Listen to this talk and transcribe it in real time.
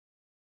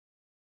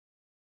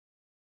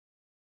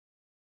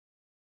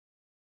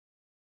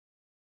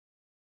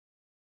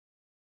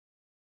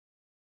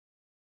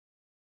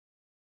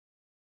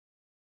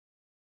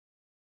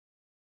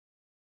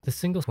The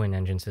single twin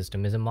engine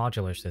system is a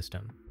modular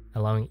system,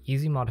 allowing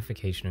easy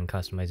modification and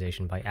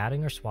customization by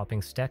adding or swapping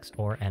STECS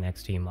or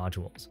NXT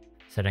modules,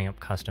 setting up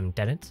custom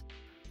dennets,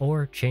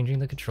 or changing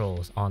the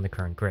controls on the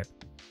current grip.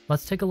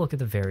 Let's take a look at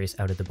the various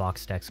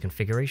out-of-the-box STECS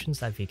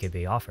configurations that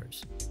VKB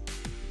offers.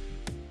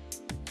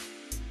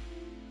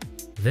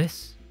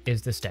 This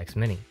is the STECS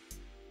Mini.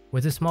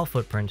 With a small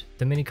footprint,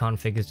 the Mini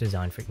config is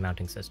designed for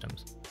mounting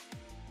systems.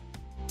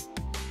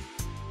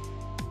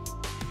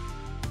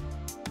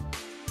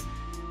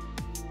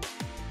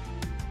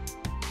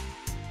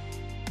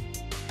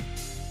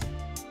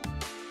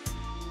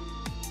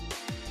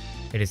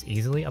 It is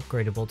easily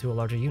upgradable to a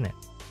larger unit,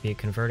 be it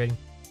converting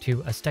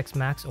to a STECS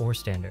Max or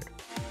Standard.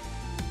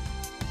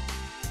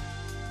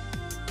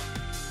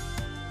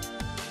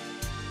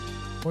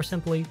 Or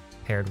simply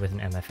paired with an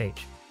MFH.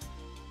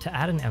 To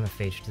add an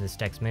MFH to the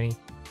STECS Mini,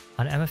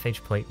 an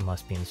MFH plate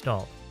must be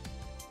installed.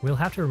 We'll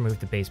have to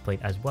remove the base plate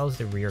as well as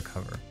the rear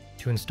cover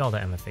to install the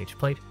MFH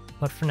plate,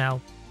 but for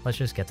now, let's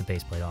just get the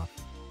base plate off.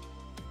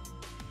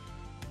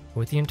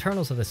 With the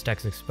internals of the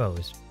STECS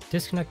exposed,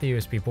 disconnect the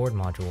USB board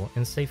module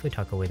and safely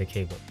tuck away the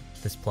cable.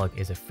 This plug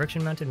is a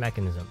friction-mounted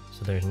mechanism,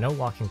 so there's no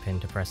locking pin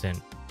to press in.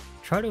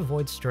 Try to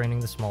avoid straining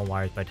the small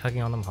wires by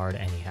tugging on them hard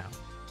anyhow.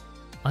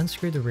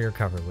 Unscrew the rear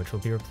cover, which will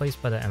be replaced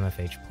by the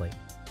MFH plate.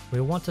 We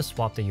will want to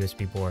swap the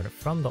USB board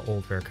from the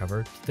old rear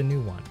cover to the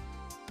new one.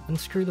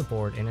 Unscrew the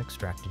board and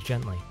extract it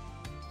gently.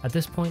 At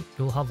this point,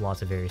 you will have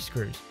lots of various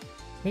screws.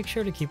 Make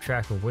sure to keep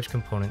track of which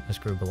component a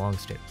screw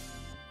belongs to.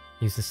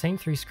 Use the same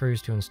 3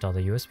 screws to install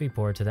the USB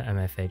board to the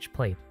MFH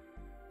plate.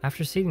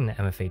 After seating the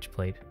MFH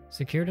plate,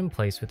 secure it in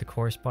place with the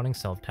corresponding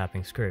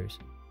self-tapping screws.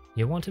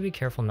 You'll want to be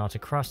careful not to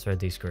cross-thread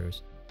these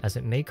screws, as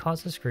it may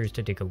cause the screws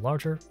to dig a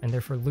larger and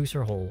therefore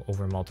looser hole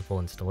over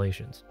multiple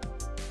installations.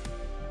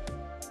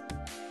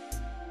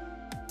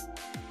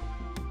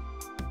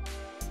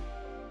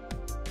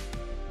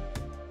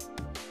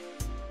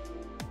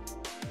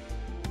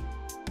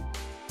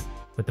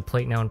 With the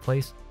plate now in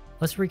place,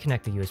 let's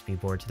reconnect the USB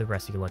board to the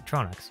rest of the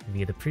electronics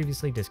via the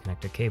previously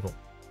disconnected cable.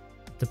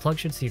 The plug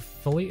should seat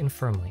fully and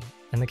firmly,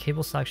 and the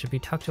cable slack should be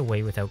tucked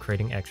away without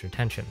creating extra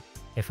tension.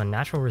 If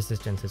unnatural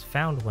resistance is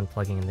found when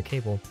plugging in the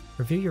cable,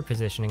 review your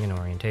positioning and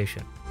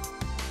orientation.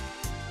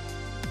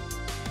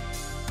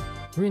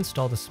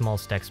 Reinstall the small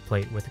STECS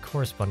plate with the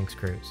corresponding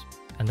screws,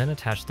 and then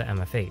attach the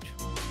MFH.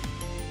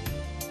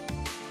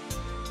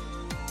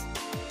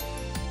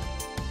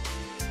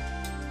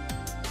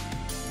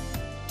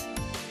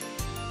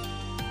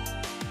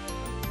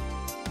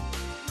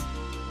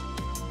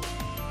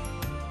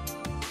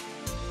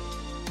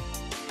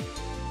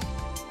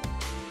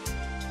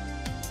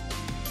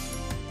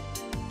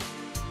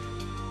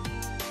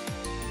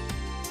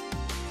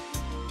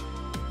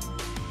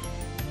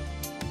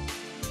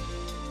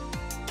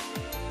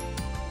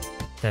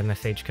 The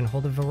MFH can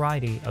hold a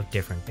variety of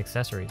different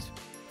accessories: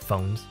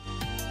 phones,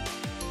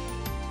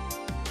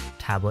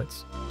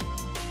 tablets,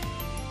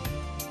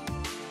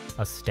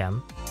 a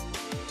stem,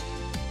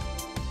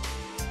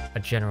 a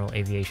general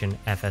aviation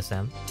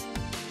FSM,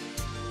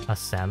 a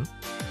SEM,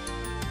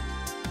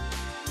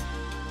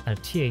 a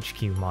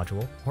THQ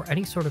module, or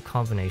any sort of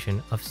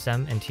combination of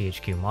SEM and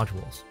THQ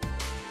modules.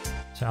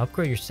 To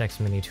upgrade your STECS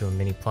Mini to a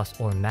Mini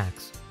Plus or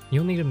Max,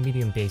 you'll need a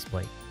medium base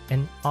plate,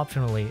 and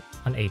optionally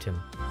an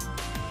ATEM.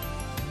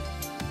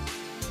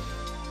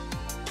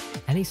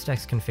 Any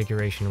STECS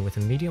configuration with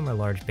a medium or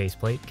large base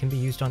plate can be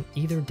used on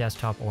either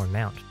desktop or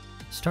mount.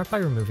 Start by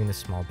removing the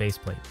small base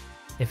plate.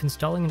 If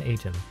installing an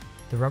ATEM,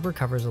 the rubber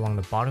covers along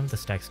the bottom of the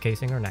STECS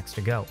casing are next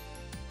to go.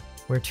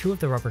 Where 2 of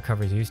the rubber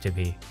covers used to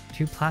be,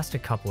 2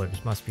 plastic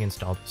couplers must be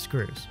installed with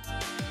screws.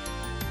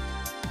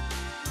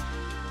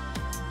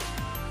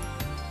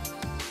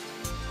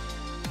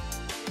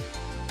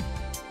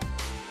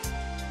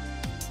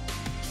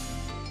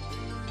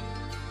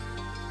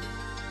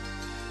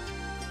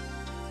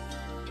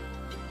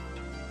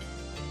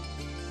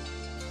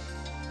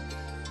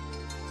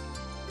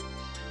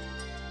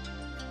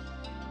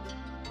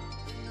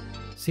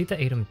 Seat the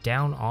ATEM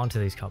down onto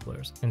these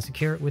couplers and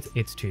secure it with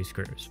its 2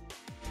 screws.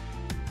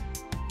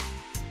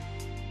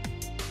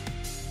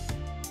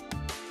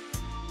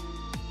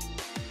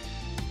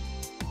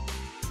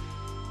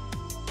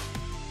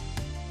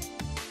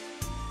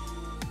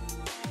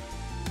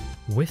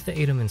 With the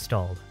ATEM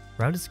installed,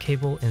 route its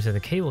cable into the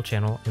cable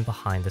channel and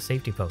behind the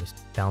safety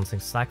post, balancing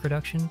slack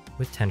reduction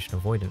with tension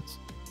avoidance.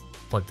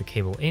 Plug the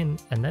cable in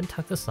and then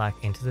tuck the slack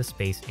into the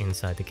space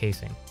inside the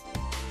casing.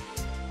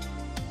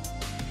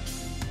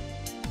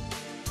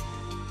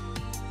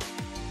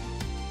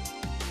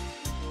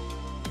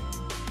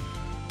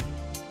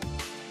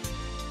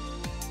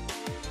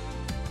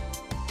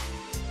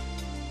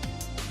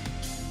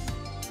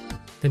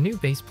 The new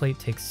base plate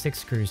takes 6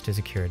 screws to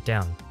secure it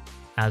down.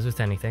 As with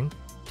anything,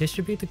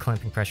 distribute the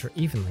clamping pressure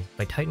evenly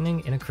by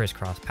tightening in a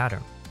crisscross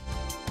pattern.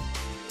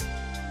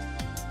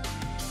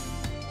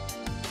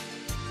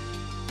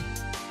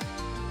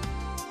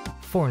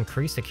 For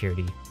increased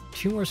security,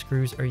 2 more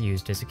screws are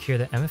used to secure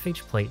the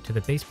MFH plate to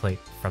the base plate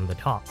from the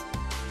top.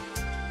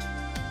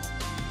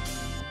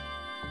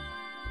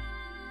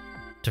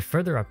 To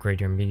further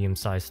upgrade your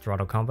medium-sized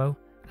throttle combo,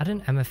 add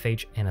an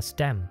MFH and a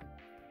stem.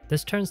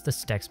 This turns the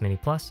STECS Mini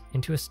Plus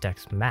into a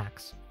STECS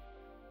Max.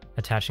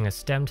 Attaching a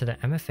stem to the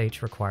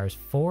MFH requires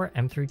 4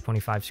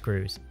 M325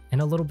 screws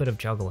and a little bit of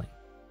juggling.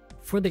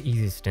 For the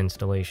easiest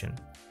installation,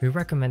 we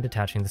recommend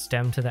attaching the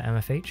stem to the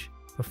MFH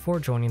before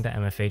joining the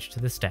MFH to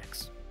the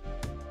STECS.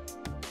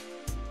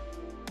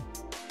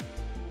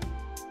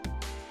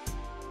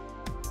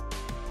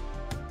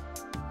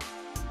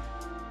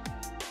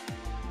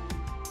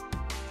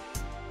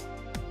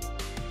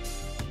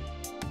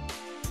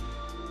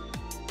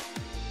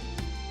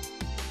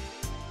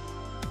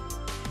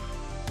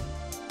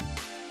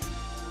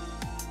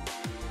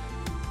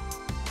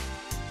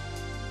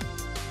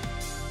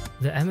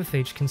 The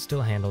MFH can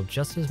still handle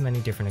just as many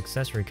different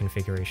accessory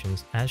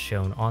configurations as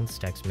shown on the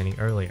STECS Mini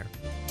earlier.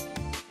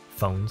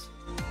 Phones,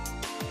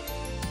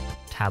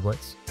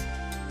 tablets,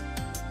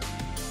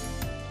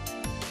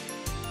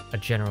 a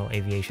general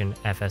aviation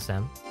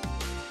FSM,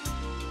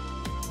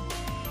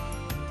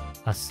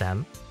 a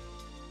SEM,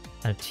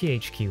 and a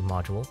THQ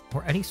module,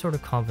 or any sort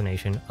of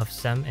combination of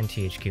SEM and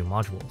THQ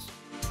modules.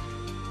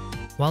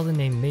 While the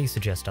name may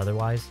suggest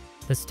otherwise,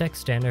 the STECS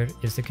standard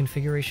is the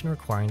configuration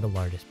requiring the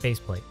largest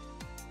baseplate.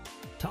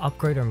 To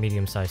upgrade our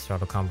medium-sized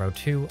throttle combo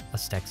to a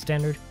STECS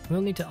standard, we'll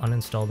need to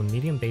uninstall the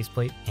medium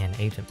baseplate and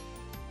ATEM.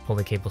 Pull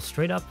the cable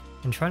straight up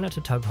and try not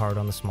to tug hard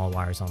on the small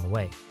wires on the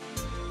way.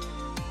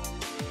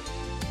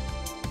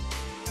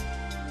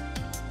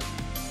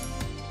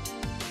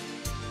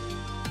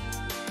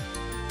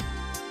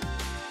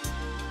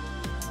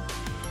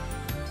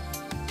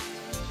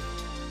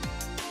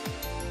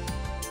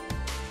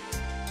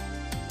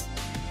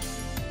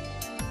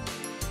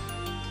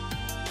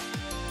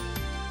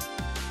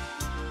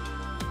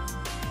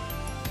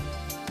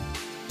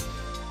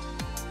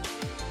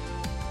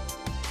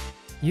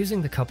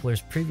 Using the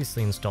couplers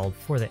previously installed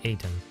for the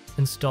ATEM,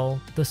 install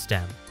the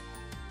stem.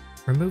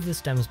 Remove the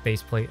stem's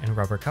baseplate and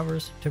rubber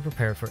covers to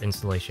prepare for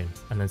installation,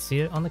 and then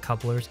seat it on the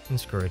couplers and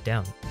screw it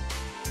down.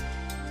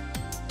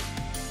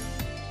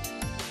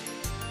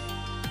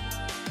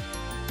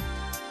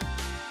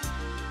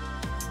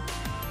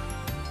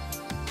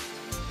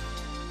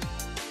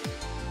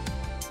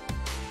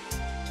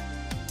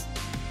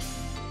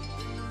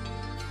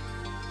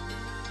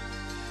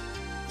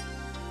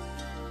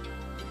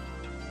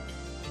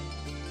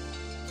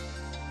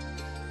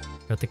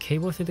 Route the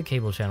cable through the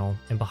cable channel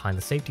and behind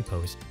the safety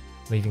post,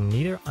 leaving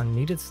neither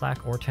unneeded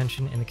slack or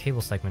tension in the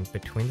cable segment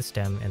between the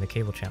stem and the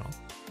cable channel.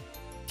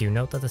 Do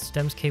note that the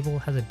stem's cable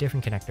has a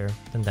different connector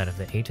than that of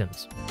the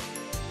ATEM's.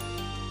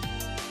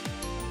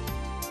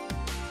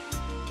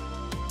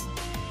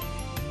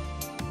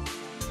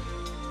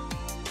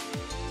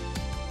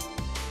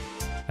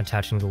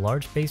 Attaching the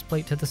large base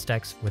plate to the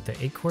STECS with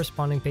the 8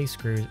 corresponding base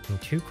screws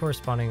and 2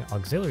 corresponding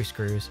auxiliary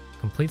screws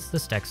completes the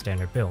STECS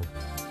standard build.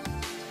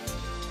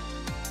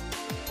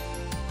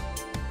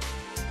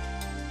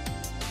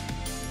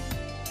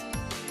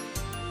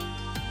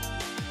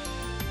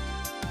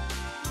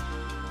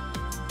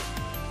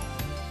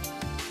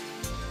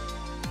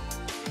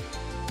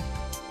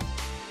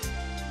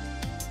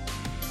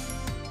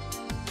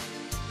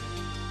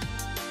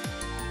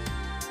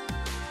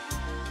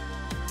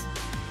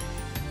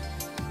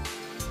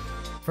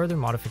 Further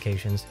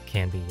modifications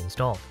can be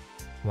installed.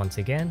 Once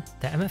again,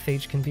 the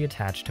MFH can be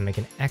attached to make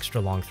an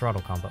extra long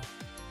throttle combo.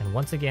 And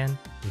once again,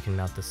 you can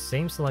mount the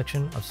same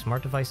selection of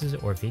smart devices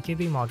or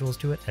VKB modules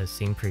to it as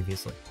seen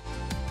previously.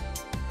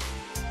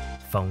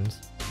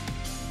 Phones,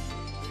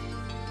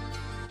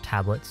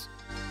 tablets,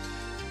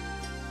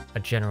 a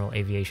general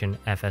aviation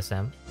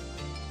FSM,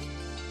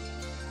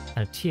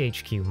 and a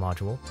THQ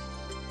module,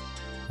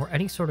 or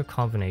any sort of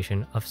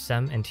combination of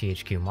SEM and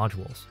THQ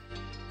modules.